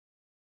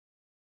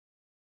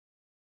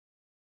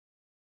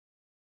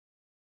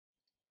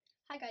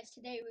Hi guys,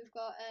 today we've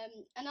got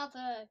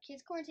another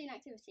kids quarantine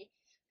activity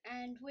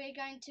and we're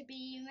going to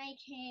be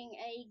making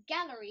a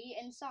gallery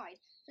inside.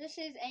 So this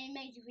is a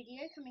major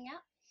video coming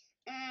out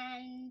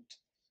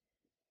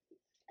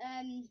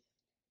and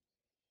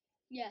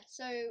yeah,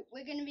 so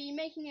we're going to be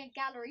making a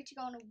gallery to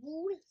go on a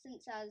wall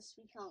since as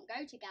we can't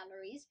go to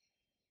galleries.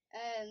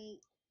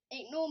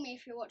 Ignore me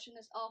if you're watching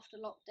this after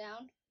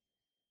lockdown.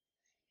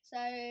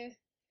 So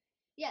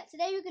yeah,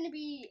 today we're going to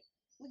be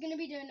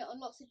doing it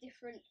on lots of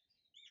different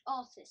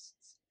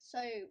artists.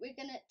 So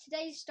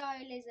today's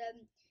style is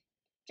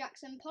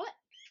Jackson Pollock.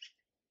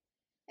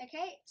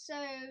 Okay, so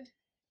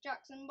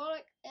Jackson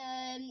Pollock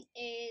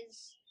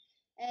is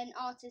an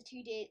artist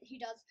who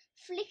does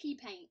flicky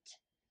paint.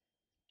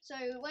 So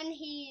when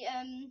he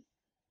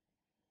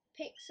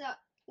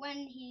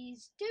when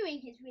he's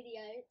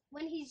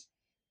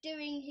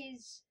doing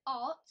his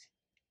art,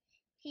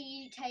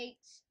 he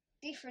takes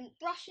different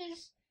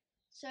brushes.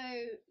 So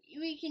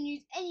we can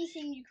use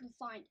anything you can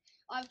find.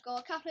 I've got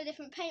a couple of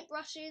different paint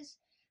brushes,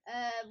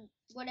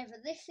 whatever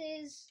this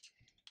is,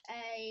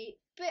 a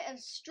bit of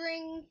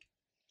string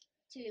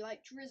to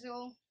like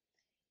drizzle,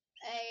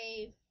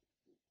 a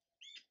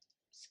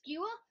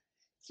skewer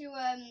to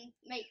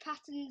make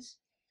patterns,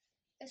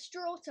 a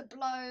straw to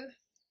blow,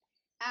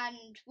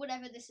 and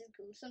whatever this is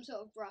called, some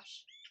sort of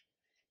brush.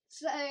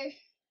 So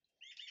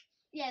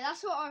yeah,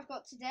 that's what I've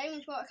got today.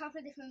 We've got a couple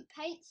of different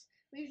paints.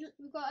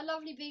 We've got a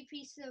lovely big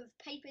piece of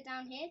paper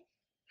down here.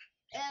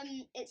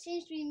 It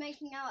seems to be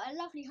making out a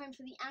lovely home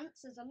for the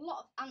ants. There's a lot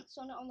of ants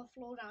on it on the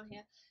floor down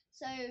here.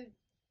 So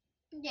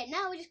yeah,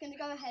 now we're just going to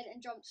go ahead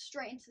and jump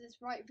straight into this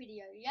right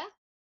video, yeah?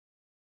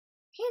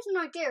 Here's an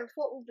idea of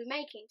what we'll be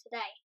making today.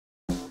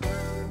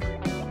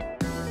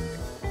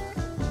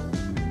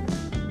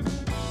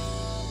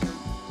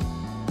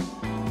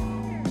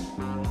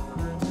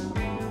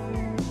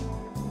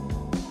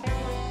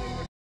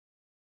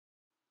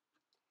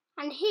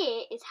 And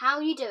here is how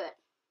you do it.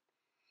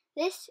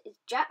 This is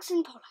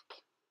Jackson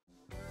Pollock.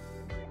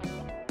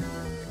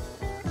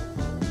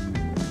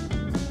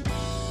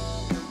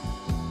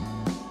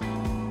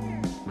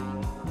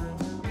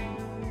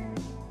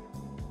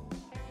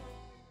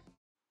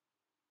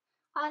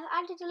 I've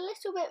added a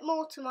little bit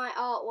more to my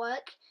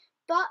artwork,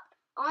 but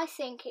I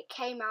think it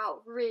came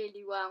out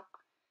really well.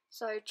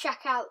 So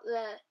check out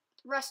the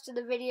rest of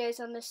the videos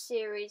on this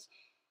series.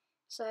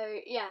 So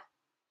yeah,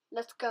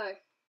 let's go.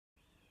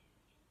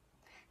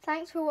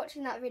 Thanks for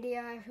watching that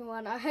video,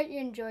 everyone. I hope you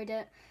enjoyed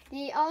it.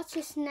 The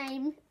artist's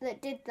name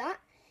that did that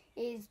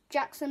is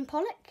Jackson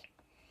Pollock.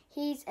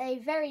 He's a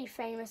very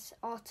famous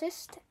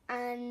artist,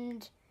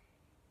 and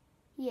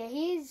yeah,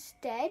 he is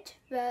dead,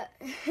 but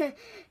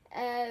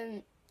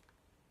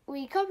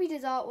we copied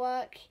his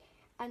artwork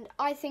and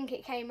I think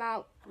it came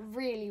out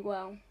really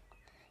well.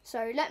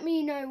 So let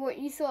me know what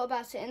you thought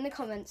about it in the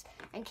comments,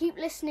 and keep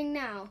listening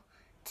now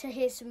to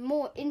hear some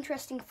more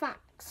interesting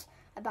facts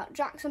about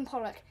Jackson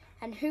Pollock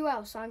and who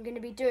else I'm going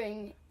to be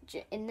doing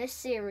in this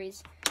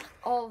series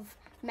of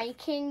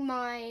making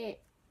my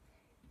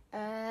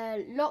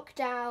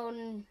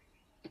lockdown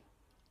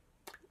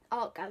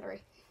art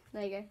gallery.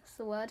 There you go, that's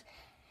the word.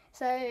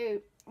 So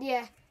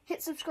yeah,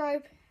 hit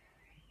subscribe,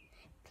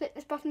 click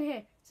this button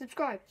here,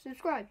 subscribe,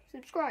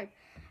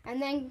 and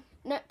then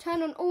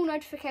turn on all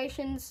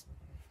notifications,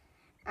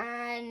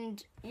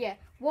 and yeah,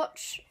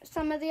 watch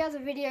some of the other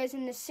videos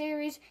in this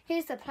series.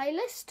 Here's the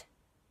playlist.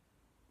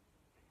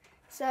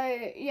 So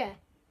yeah,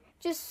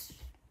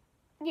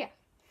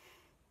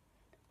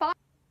 bye.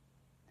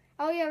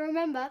 Oh yeah,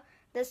 remember,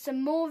 there's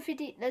some more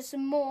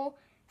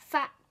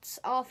facts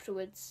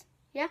afterwards.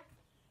 Yeah,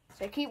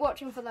 so keep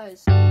watching for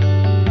those.